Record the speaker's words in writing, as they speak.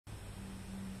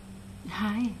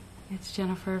Hi, it's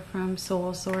Jennifer from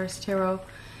Soul Source Tarot,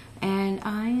 and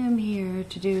I am here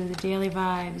to do the daily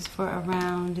vibes for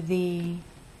around the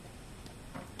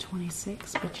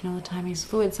 26th, but you know the timing is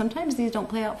fluid. Sometimes these don't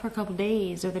play out for a couple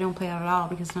days, or they don't play out at all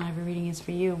because not every reading is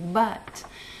for you, but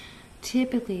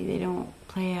typically they don't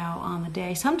play out on the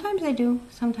day. Sometimes they do,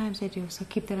 so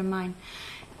keep that in mind.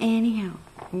 Anyhow,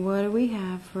 what do we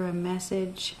have for a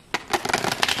message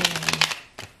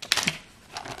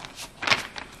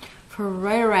for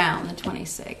right around the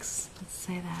 26th? Let's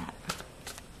say that.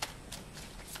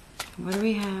 What do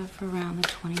we have for around the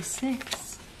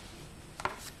 26th?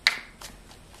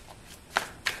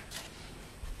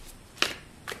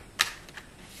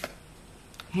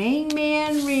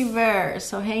 Hangman reverse.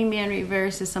 So hangman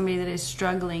reverse is somebody that is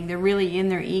struggling. They're really in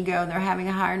their ego. They're having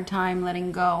a hard time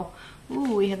letting go.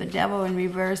 Ooh, we have the devil in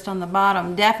reversed on the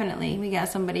bottom. Definitely, we got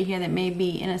somebody here that may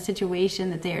be in a situation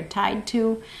that they are tied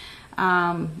to.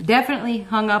 Definitely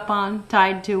hung up on,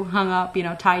 tied to, hung up, you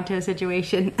know, tied to a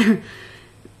situation.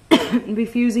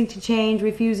 Refusing to change,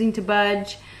 refusing to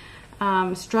budge.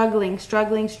 Struggling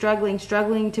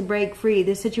to break free.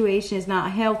 This situation is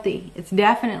not healthy. It's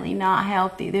definitely not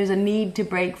healthy. There's a need to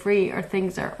break free or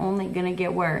things are only going to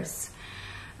get worse.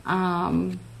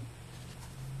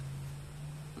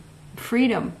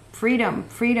 Freedom.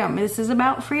 This is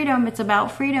about freedom. It's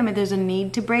about freedom. And there's a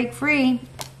need to break free.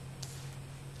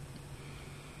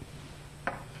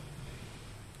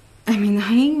 I mean, the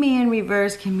hangman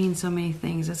reverse can mean so many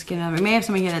things. Let's get another. We may have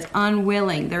somebody here that's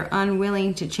unwilling. They're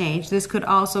unwilling to change. This could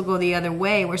also go the other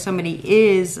way where somebody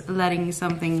is letting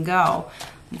something go.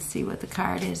 Let's see what the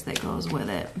card is that goes with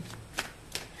it.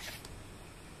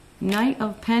 Knight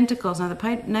of Pentacles. Now,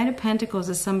 the Knight of Pentacles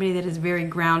is somebody that is very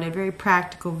grounded, very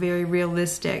practical, very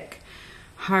realistic,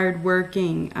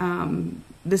 hardworking.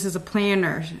 This is a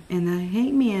planner, and the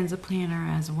hangman's a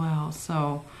planner as well.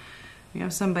 So we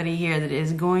have somebody here that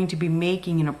is going to be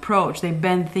making an approach. They've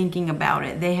been thinking about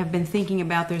it. They have been thinking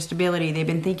about their stability. They've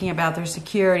been thinking about their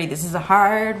security. This is a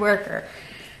hard worker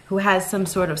who has some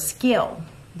sort of skill.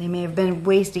 They may have been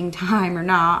wasting time or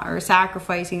not, or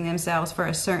sacrificing themselves for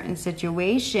a certain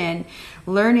situation,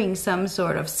 learning some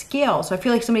sort of skill. So I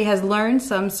feel like somebody has learned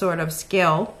some sort of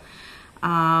skill.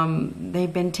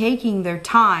 They've been taking their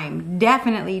time,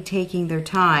 definitely taking their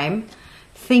time,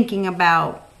 thinking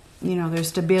about, you know, their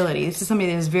stability. This is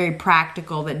somebody that is very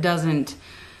practical, that doesn't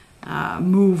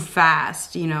move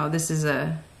fast. You know, this is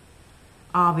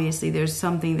obviously there's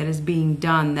something that is being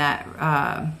done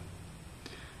that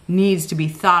needs to be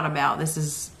thought about.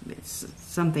 It's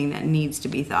something that needs to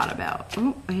be thought about.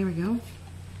 Oh, here we go.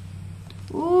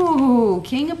 Ooh,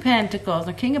 King of Pentacles.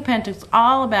 The King of Pentacles,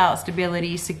 all about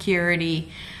stability,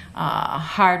 security,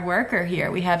 hard worker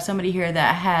here. We have somebody here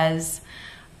that has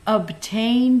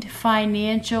obtained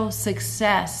financial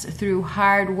success through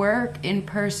hard work and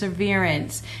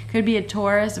perseverance. Could be a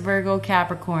Taurus, Virgo,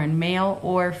 Capricorn, male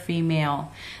or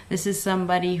female. This is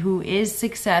somebody who is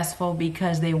successful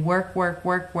because they work.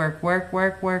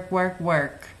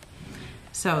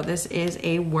 So this is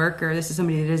a worker. This is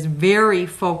somebody that is very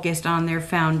focused on their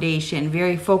foundation,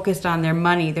 very focused on their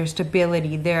money, their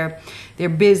stability, their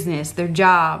business, their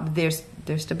job, their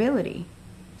stability.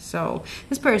 So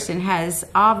this person has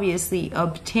obviously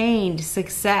obtained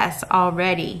success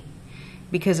already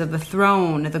because of the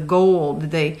throne, the gold,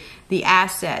 the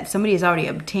assets. Somebody has already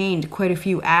obtained quite a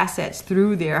few assets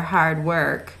through their hard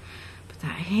work. But the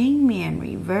hangman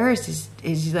reverse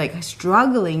is like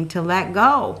struggling to let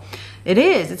go. It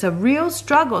is. It's a real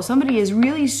struggle. Somebody is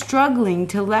really struggling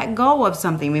to let go of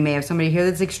something. We may have somebody here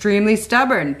that's extremely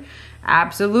stubborn.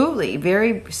 Absolutely.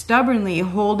 Very stubbornly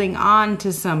holding on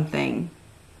to something.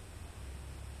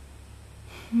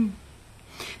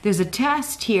 There's a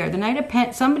test here. The Knight of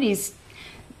Pentacles, somebody's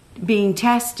being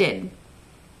tested.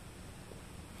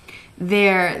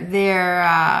 Maybe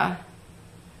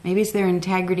it's their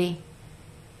integrity.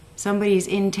 Somebody's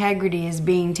integrity is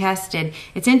being tested.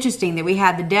 It's interesting that we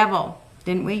had the devil,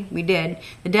 didn't we? We did.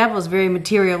 The devil is very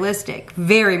materialistic,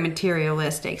 very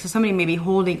materialistic. So somebody may be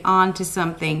holding on to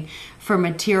something for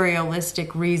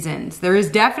materialistic reasons. There is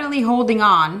definitely holding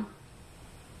on.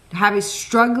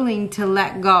 Struggling to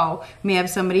let go. We may have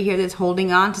somebody here that's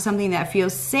holding on to something that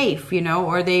feels safe, you know,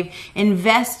 or they've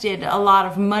invested a lot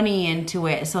of money into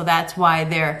it, so that's why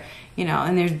they're, you know,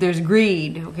 and there's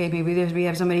greed. Okay, maybe we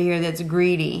have somebody here that's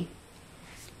greedy.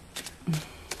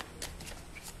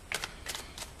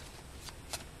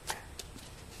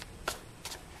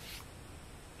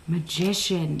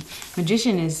 Magician.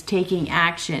 Magician is taking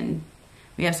action.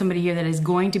 We have somebody here that is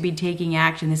going to be taking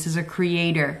action. This is a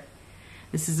creator.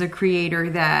 This is a creator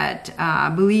that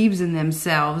believes in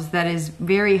themselves, that is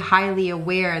very highly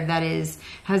aware, that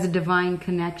has a divine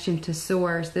connection to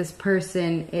source. This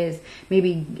person is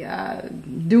maybe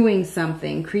doing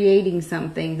something, creating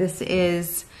something. This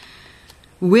is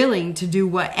willing to do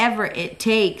whatever it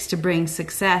takes to bring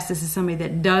success. This is somebody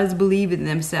that does believe in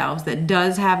themselves, that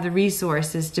does have the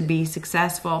resources to be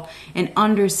successful, and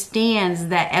understands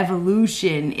that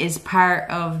evolution is part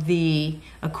of the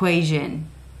equation.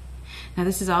 Now,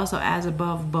 this is also as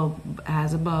above,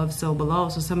 so below.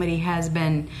 So somebody has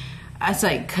been, it's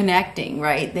like connecting,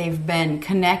 right? They've been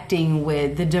connecting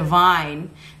with the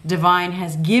divine. Divine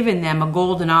has given them a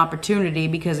golden opportunity,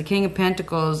 because the King of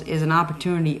Pentacles is an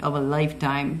opportunity of a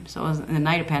lifetime. So is the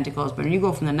Knight of Pentacles. But when you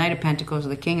go from the Knight of Pentacles to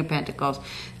the King of Pentacles,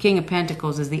 King of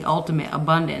Pentacles is the ultimate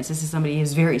abundance. This is somebody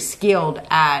who's very skilled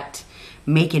at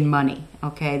making money.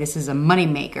 Okay, this is a money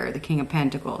maker, the King of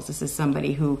Pentacles. This is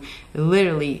somebody who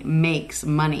literally makes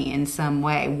money in some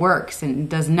way, works and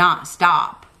does not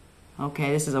stop.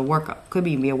 Okay, this is could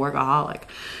even be a workaholic.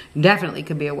 Definitely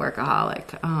could be a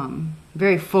workaholic.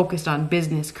 Very focused on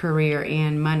business, career,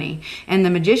 and money. And the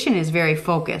Magician is very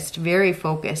focused, very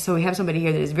focused. So we have somebody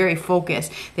here that is very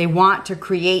focused. They want to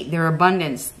create their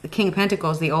abundance. The King of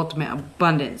Pentacles, the ultimate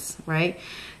abundance, right?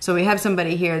 So we have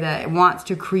somebody here that wants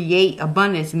to create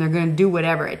abundance, and they're going to do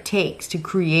whatever it takes to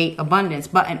create abundance.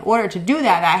 But in order to do that,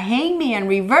 that Hangman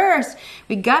reverse,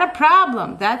 we got a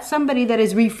problem. That's somebody that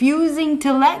is refusing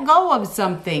to let go of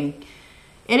something.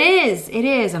 It is.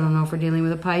 I don't know if we're dealing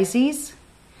with a Pisces.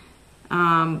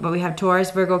 But we have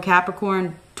Taurus, Virgo,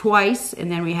 Capricorn twice,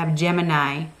 and then we have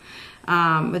Gemini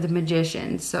with the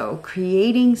Magician. So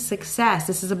creating success.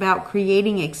 This is about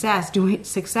creating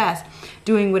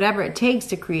doing whatever it takes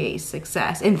to create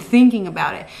success, and thinking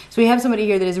about it. So we have somebody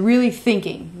here that is really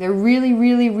thinking. They're really,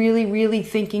 really, really, really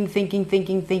thinking.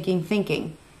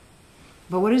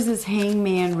 But what is this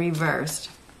Hangman reversed?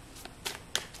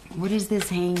 What is this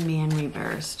Hangman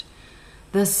reversed?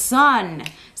 The Sun.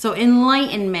 So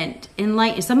enlightenment.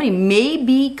 Somebody may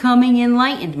be becoming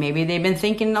enlightened. Maybe they've been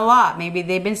thinking a lot. Maybe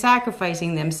they've been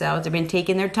sacrificing themselves. They've been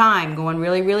taking their time, going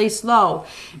really, really slow.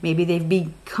 Maybe they've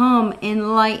become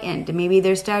enlightened. Maybe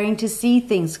they're starting to see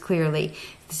things clearly,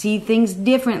 see things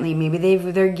differently. Maybe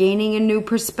they're gaining a new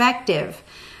perspective.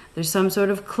 There's some sort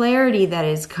of clarity that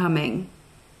is coming.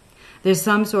 There's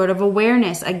some sort of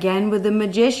awareness. Again, with the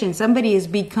Magician, somebody is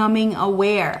becoming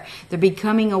aware. They're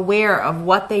becoming aware of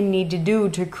what they need to do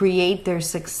to create their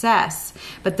success.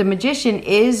 But the Magician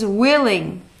is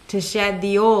willing to shed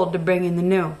the old to bring in the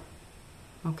new.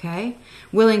 Okay?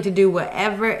 Willing to do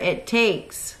whatever it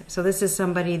takes. So this is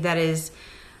somebody that is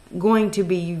going to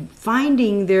be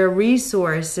finding their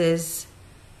resources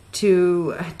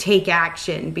to take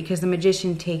action, because the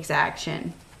Magician takes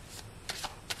action.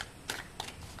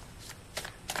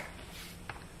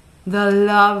 The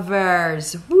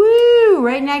Lovers. Woo!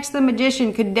 Right next to the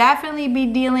Magician. Could definitely be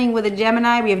dealing with a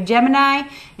Gemini. We have Gemini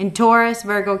and Taurus,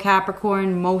 Virgo,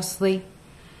 Capricorn, mostly.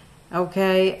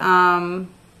 Okay.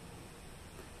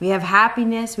 We have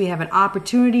happiness. We have an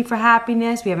opportunity for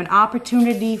happiness. We have an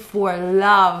opportunity for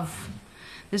love.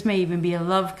 This may even be a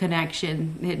love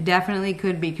connection. It definitely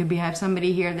could be. Could be have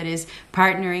somebody here that is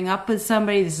partnering up with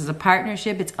somebody. This is a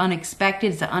partnership. It's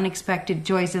unexpected. It's an unexpected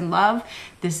choice in love.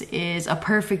 This is a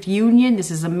perfect union. This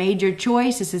is a major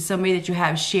choice. This is somebody that you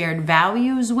have shared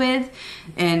values with.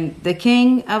 And the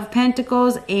King of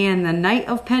Pentacles and the Knight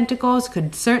of Pentacles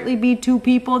could certainly be two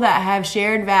people that have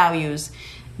shared values.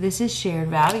 This is shared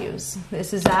values.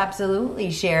 This is absolutely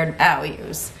shared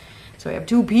values. So we have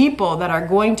two people that are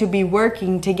going to be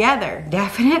working together.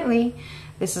 Definitely.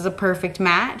 This is a perfect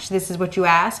match. This is what you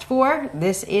asked for.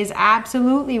 This is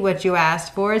absolutely what you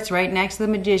asked for. It's right next to the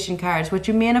Magician card. It's what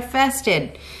you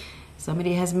manifested.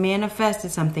 Somebody has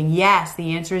manifested something. Yes,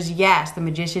 the answer is yes. The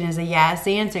Magician is a yes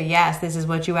answer. Yes, this is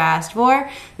what you asked for.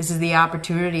 This is the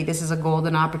opportunity. This is a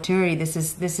golden opportunity. This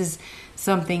is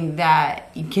something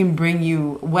that can bring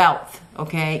you wealth.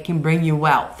 Okay, it can bring you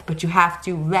wealth, but you have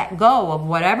to let go of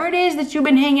whatever it is that you've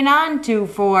been hanging on to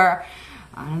for,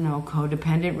 I don't know,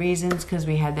 codependent reasons, because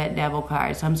we had that Devil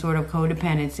card, some sort of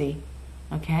codependency.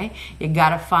 Okay, you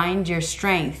got to find your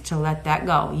strength to let that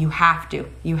go. You have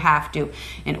to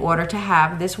in order to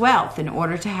have this wealth, in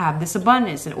order to have this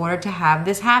abundance, in order to have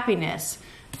this happiness.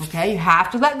 Okay, you have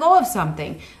to let go of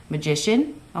something.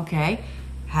 Magician, okay,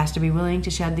 has to be willing to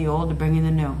shed the old to bring in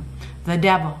the new. The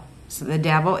Devil. So the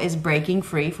devil is breaking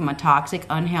free from a toxic,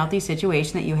 unhealthy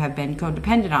situation that you have been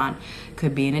codependent on.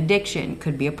 Could be an addiction,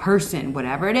 could be a person,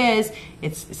 whatever it is,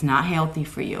 it's not healthy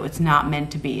for you. It's not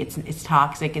meant to be. It's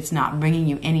toxic. It's not bringing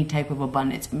you any type of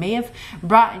abundance. It may have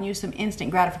brought you some instant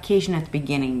gratification at the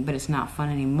beginning, but it's not fun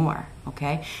anymore,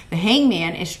 okay? The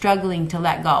hangman is struggling to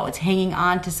let go. It's hanging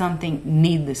on to something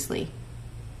needlessly.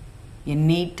 You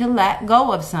need to let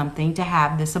go of something to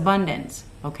have this abundance,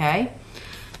 okay?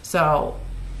 So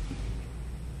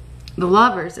the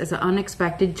Lovers is an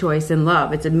unexpected choice in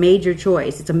love. It's a major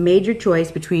choice. It's a major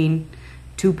choice between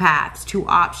two paths, two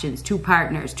options, two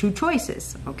partners, two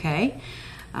choices, okay?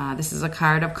 This is a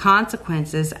card of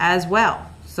consequences as well.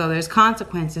 So there's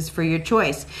consequences for your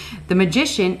choice. The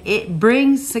Magician, it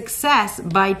brings success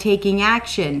by taking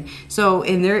action. So,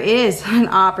 and there is an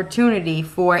opportunity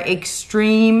for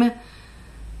extreme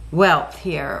wealth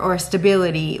here, or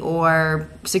stability, or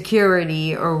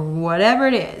security, or whatever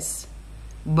it is.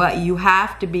 But you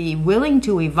have to be willing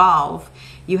to evolve.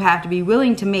 You have to be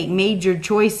willing to make major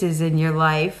choices in your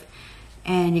life.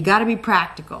 And you got to be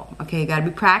practical. Okay, you got to be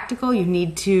practical. You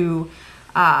need to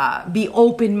be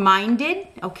open-minded.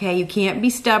 Okay, you can't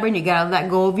be stubborn. You got to let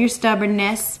go of your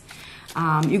stubbornness.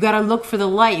 You got to look for the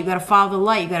light. You got to follow the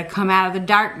light. You got to come out of the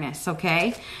darkness.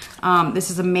 Okay,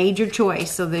 this is a major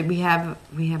choice. So that we have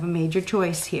a major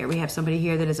choice here. We have somebody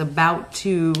here that is about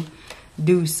to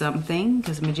do something,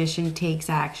 because the Magician takes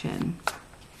action.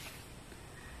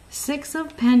 Six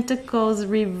of Pentacles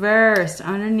reversed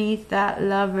underneath that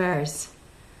Lovers.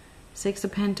 Six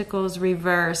of Pentacles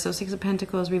reversed. So Six of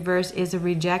Pentacles reversed is a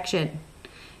rejection.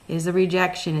 It's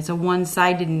a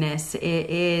one-sidedness. It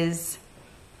is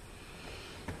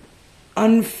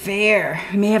unfair.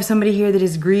 You may have somebody here that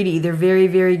is greedy. They're very,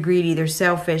 very greedy. They're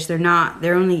selfish. They're not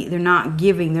giving.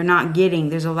 They're not getting.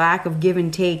 There's a lack of give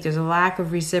and take. There's a lack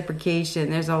of reciprocation.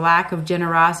 There's a lack of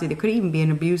generosity. There could even be an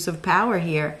abuse of power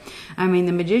here. I mean,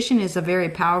 the Magician is a very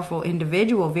powerful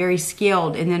individual, very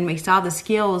skilled. And then we saw the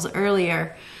skills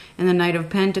earlier in the Knight of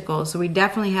Pentacles. So we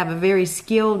definitely have a very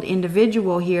skilled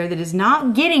individual here that is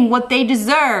not getting what they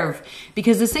deserve,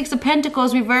 because the Six of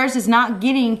Pentacles reverse is not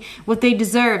getting what they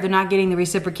deserve. They're not getting the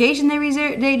reciprocation they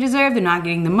deserve. They're not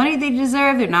getting the money they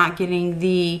deserve. They're not getting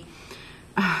the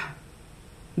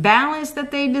balance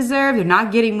that they deserve. They're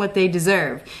not getting what they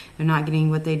deserve. They're not getting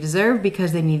what they deserve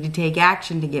because they need to take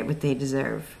action to get what they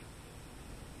deserve.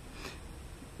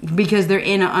 Because they're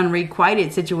in an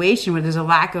unrequited situation where there's a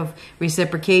lack of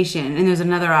reciprocation. And there's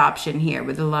another option here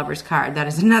with the Lovers card. That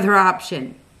is another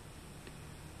option.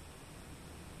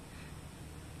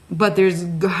 But there's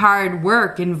hard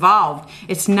work involved.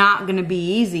 It's not going to be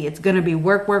easy. It's going to be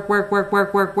work.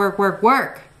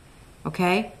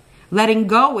 Okay? Letting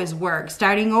go is work.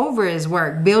 Starting over is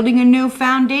work. Building a new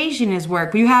foundation is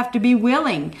work. But you have to be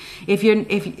willing. I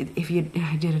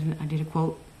did a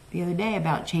quote the other day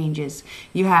about changes.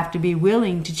 You have to be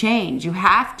willing to change. You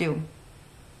have to.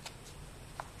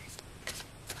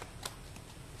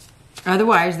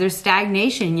 Otherwise, there's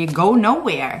stagnation. You go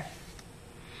nowhere.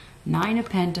 Nine of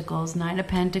Pentacles. Nine of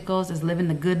Pentacles is living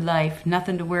the good life.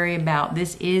 Nothing to worry about.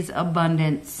 This is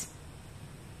abundance.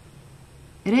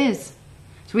 It is.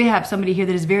 So we have somebody here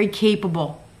that is very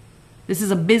capable. This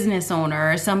is a business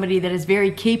owner or somebody that is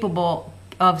very capable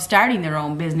of starting their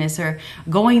own business or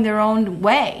going their own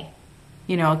way.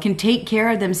 You know, can take care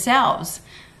of themselves,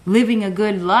 living a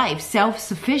good life,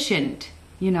 self-sufficient,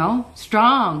 you know,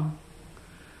 strong.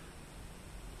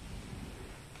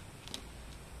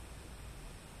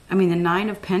 I mean, the Nine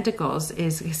of Pentacles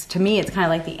is to me, it's kind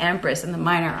of like the Empress in the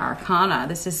Minor Arcana.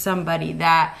 This is somebody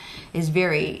that is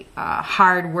very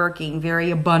hardworking,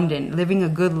 very abundant, living a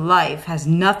good life, has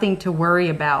nothing to worry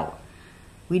about.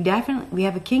 We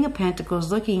have a King of Pentacles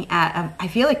looking at, I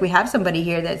feel like we have somebody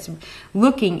here that's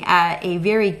looking at a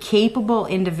very capable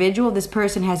individual. This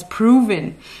person has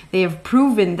proven, they have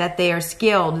proven that they are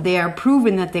skilled. They are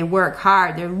proven that they work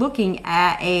hard. They're looking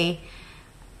at a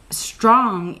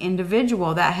strong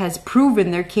individual that has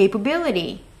proven their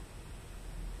capability.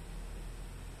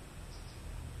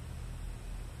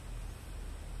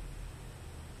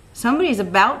 Somebody's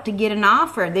about to get an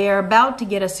offer. They are about to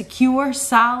get a secure,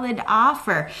 solid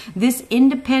offer. This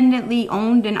independently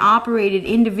owned and operated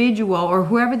individual, or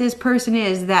whoever this person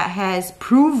is, that has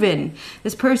proven,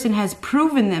 this person has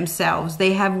proven themselves.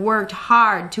 They have worked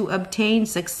hard to obtain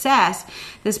success.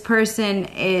 This person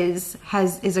is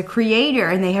a creator,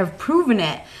 and they have proven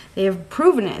it. They have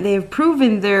proven it. They have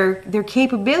proven their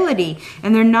capability,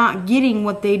 and they're not getting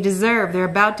what they deserve. They're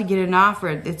about to get an offer.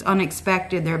 It's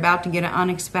unexpected. They're about to get an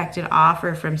unexpected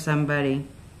offer from somebody.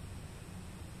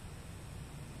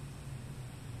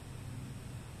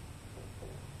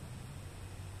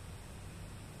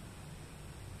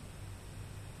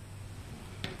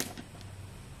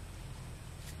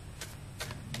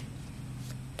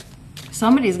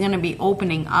 somebody's going to be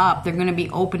opening up. They're going to be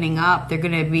opening up. They're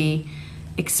going to be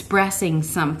expressing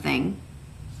something.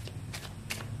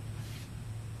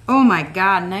 Oh my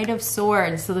God, Knight of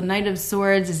Swords. So the Knight of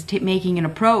Swords is making an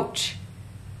approach.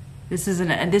 This is an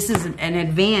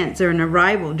advance or an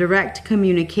arrival, direct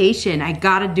communication. I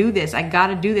gotta do this. I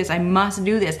gotta do this. I must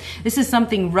do this. This is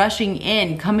something rushing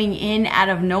in, coming in out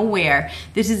of nowhere.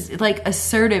 This is like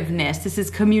assertiveness. This is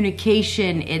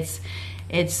communication. It's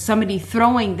somebody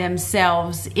throwing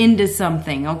themselves into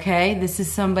something, okay? This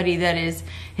is somebody that is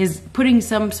putting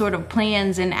some sort of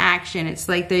plans in action. It's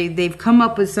like they've come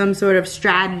up with some sort of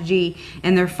strategy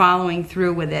and they're following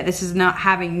through with it. This is not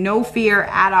having no fear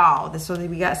at all. So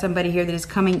we got somebody here that is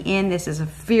coming in. This is a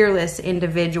fearless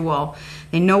individual.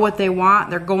 They know what they want.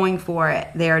 They're going for it.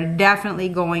 They are definitely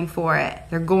going for it.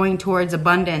 They're going towards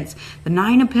abundance. The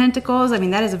Nine of Pentacles, I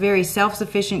mean, that is a very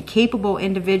self-sufficient, capable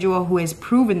individual who has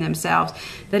proven themselves,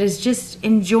 that is just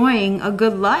enjoying a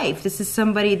good life. This is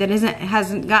somebody that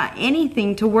hasn't got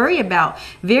anything to worry about.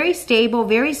 Very stable,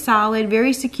 very solid,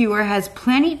 very secure, has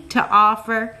plenty to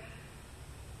offer,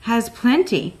 has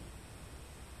plenty.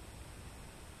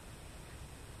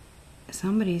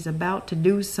 Somebody's about to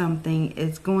do something.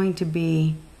 It's going to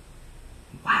be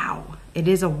wow. It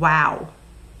is a wow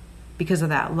because of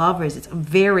that Lovers. It's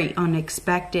very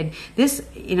unexpected. This,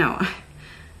 you know,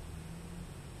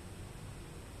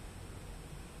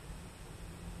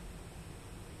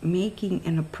 making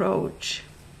an approach.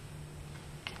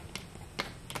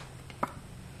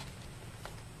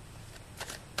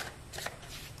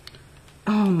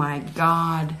 Oh my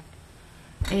God.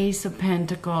 Ace of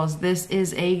Pentacles. This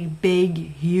is a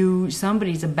big, huge,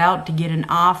 somebody's about to get an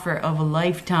offer of a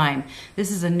lifetime.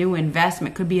 This is a new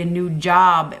investment. Could be a new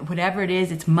job. Whatever it is,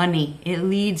 it's money. It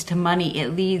leads to money.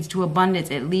 It leads to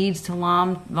abundance. It leads to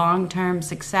long-term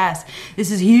success.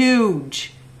 This is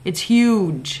huge. It's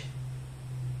huge.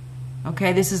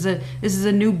 Okay, this is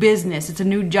a new business. It's a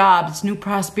new job. It's new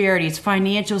prosperity. It's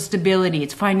financial stability.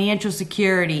 It's financial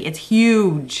security. It's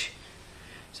huge.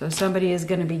 So somebody is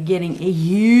going to be getting a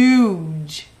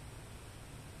huge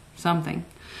something.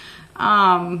 They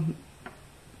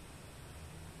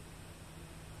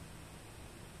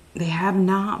have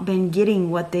not been getting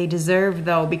what they deserve,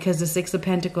 though, because the Six of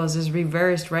Pentacles is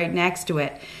reversed right next to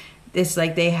it. It's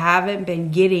like they haven't been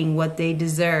getting what they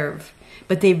deserve.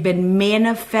 But they've been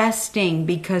manifesting,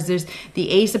 because there's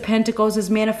the Ace of Pentacles is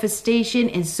manifestation,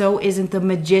 and so isn't the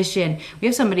Magician. We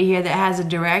have somebody here that has a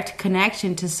direct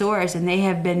connection to Source, and they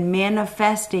have been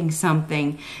manifesting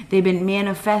something. They've been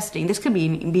manifesting. This could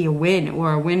be a win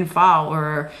or a windfall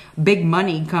or big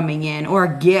money coming in or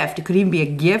a gift. It could even be a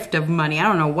gift of money. I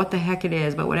don't know what the heck it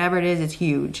is, but whatever it is, it's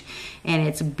huge. And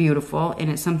it's beautiful, and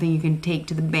it's something you can take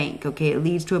to the bank, okay? It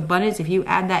leads to abundance. If you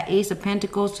add that Ace of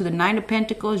Pentacles to the Nine of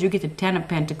Pentacles, you get the Ten of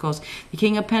Pentacles. The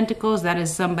King of Pentacles, that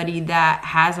is somebody that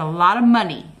has a lot of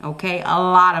money, okay? A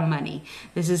lot of money.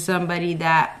 This is somebody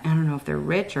that, I don't know if they're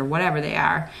rich or whatever they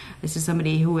are. This is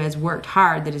somebody who has worked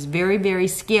hard, that is very, very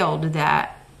skilled,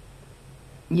 that,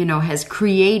 you know, has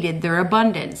created their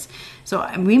abundance. So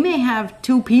we may have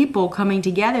two people coming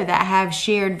together that have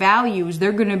shared values.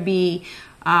 They're going to be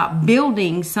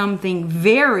building something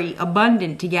very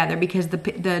abundant together, because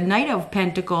the Knight of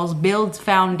Pentacles builds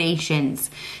foundations.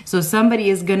 So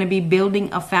somebody is going to be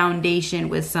building a foundation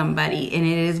with somebody, and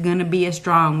it is going to be a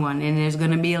strong one, and there's going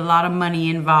to be a lot of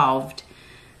money involved.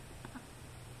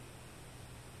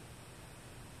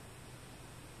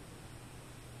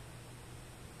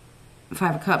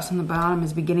 Five of Cups on the bottom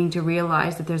is beginning to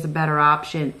realize that there's a better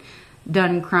option.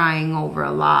 Done crying over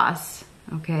a loss.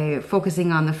 Okay,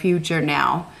 focusing on the future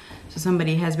now. So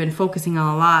somebody has been focusing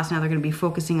on a loss. Now they're going to be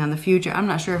focusing on the future. I'm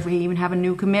not sure if we even have a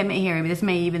new commitment here. Maybe this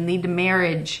may even lead to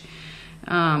marriage.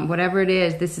 Whatever it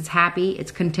is, this is happy.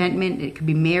 It's contentment. It could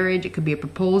be marriage. It could be a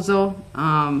proposal.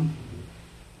 A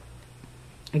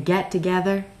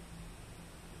get-together.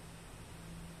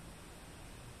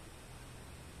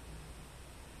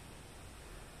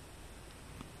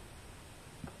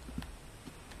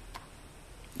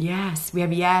 Yes, we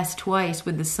have yes twice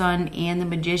with the Sun and the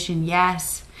Magician.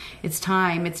 Yes, it's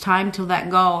time. It's time to let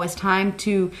go. It's time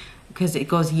to, because it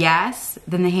goes yes,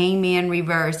 then the Hangman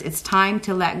reverse. It's time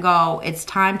to let go. It's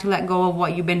time to let go of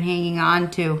what you've been hanging on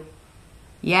to.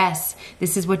 Yes,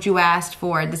 this is what you asked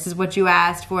for. This is what you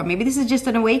asked for. Maybe this is just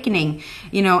an awakening.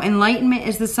 You know, enlightenment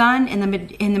is the Sun, and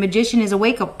the Magician is a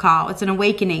wake-up call. It's an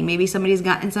awakening. Maybe somebody's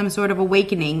gotten some sort of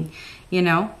awakening, you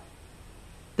know,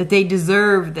 that they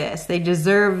deserve this. They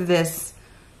deserve this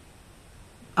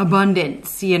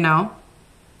abundance, you know.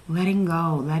 Letting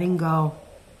go, letting go.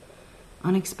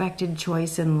 Unexpected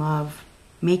choice in love.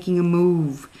 making a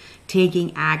move,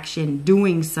 taking action,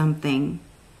 doing something.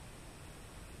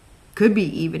 Could be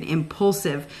even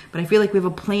impulsive, but I feel like we have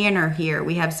a planner here.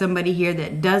 We have somebody here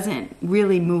that doesn't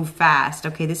really move fast.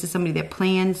 Okay, this is somebody that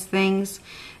plans things,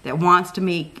 that wants to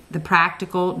make the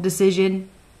practical decision.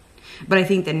 But I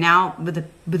think that now with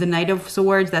the Knight of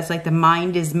Swords, that's like the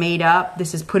mind is made up.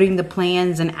 This is putting the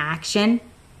plans in action.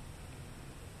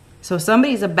 So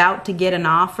somebody's about to get an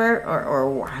offer,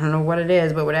 or I don't know what it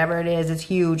is, but whatever it is, it's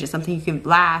huge. It's something you can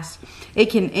last. It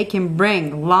can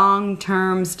bring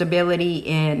long-term stability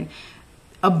and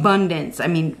abundance. I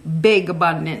mean, big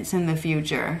abundance in the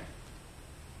future.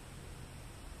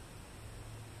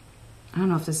 I don't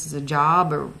know if this is a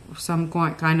job or some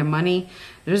kind of money.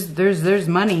 There's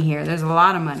money here. There's a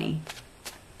lot of money.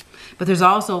 But there's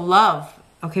also love.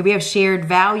 Okay, we have shared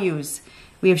values.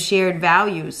 We have shared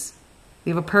values. We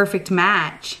have a perfect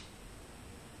match.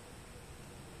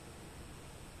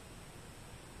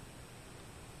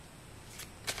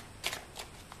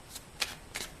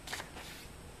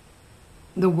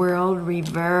 The world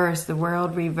reverse. The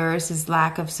world reverse is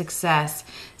lack of success.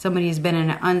 Somebody has been in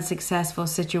an unsuccessful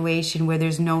situation where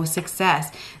there's no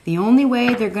success. The only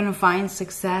way they're going to find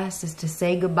success is to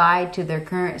say goodbye to their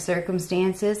current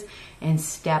circumstances and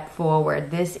step forward.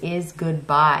 This is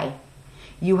goodbye.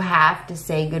 You have to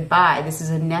say goodbye. This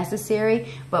is a necessary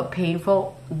but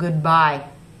painful goodbye.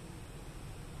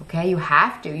 Okay, you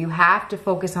have to. You have to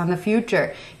focus on the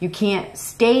future. You can't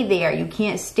stay there. You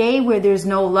can't stay where there's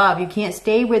no love. You can't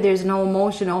stay where there's no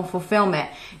emotional fulfillment.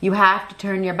 You have to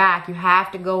turn your back. You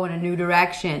have to go in a new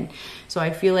direction. So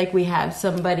I feel like we have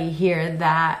somebody here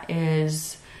that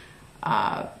is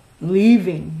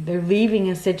leaving. They're leaving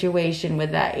a situation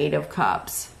with that Eight of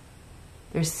Cups.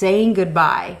 They're saying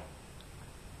goodbye.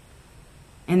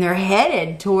 And they're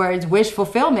headed towards wish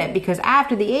fulfillment, because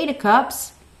after the Eight of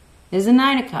Cups is the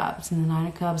Nine of Cups, and the Nine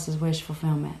of Cups is wish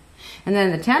fulfillment. And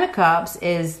then the Ten of Cups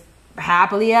is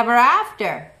happily ever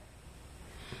after.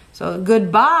 So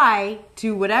goodbye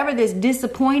to whatever this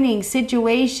disappointing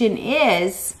situation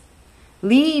is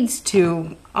leads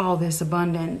to all this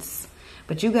abundance.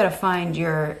 But you got to find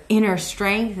your inner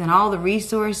strength and all the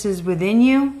resources within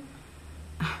you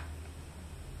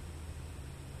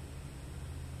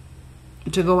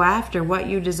to go after what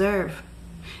you deserve.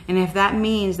 And if that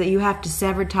means that you have to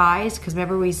sever ties, because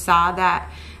remember we saw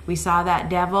that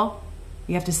devil,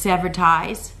 you have to sever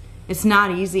ties. It's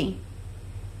not easy.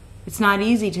 It's not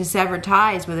easy to sever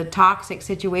ties with a toxic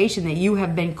situation that you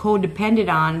have been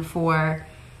codependent on for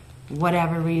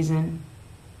whatever reason.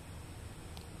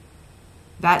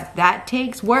 That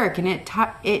takes work, and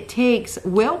it takes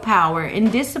willpower and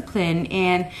discipline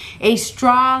and a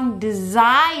strong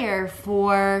desire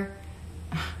for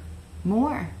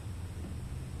more.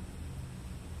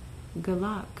 Good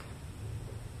luck.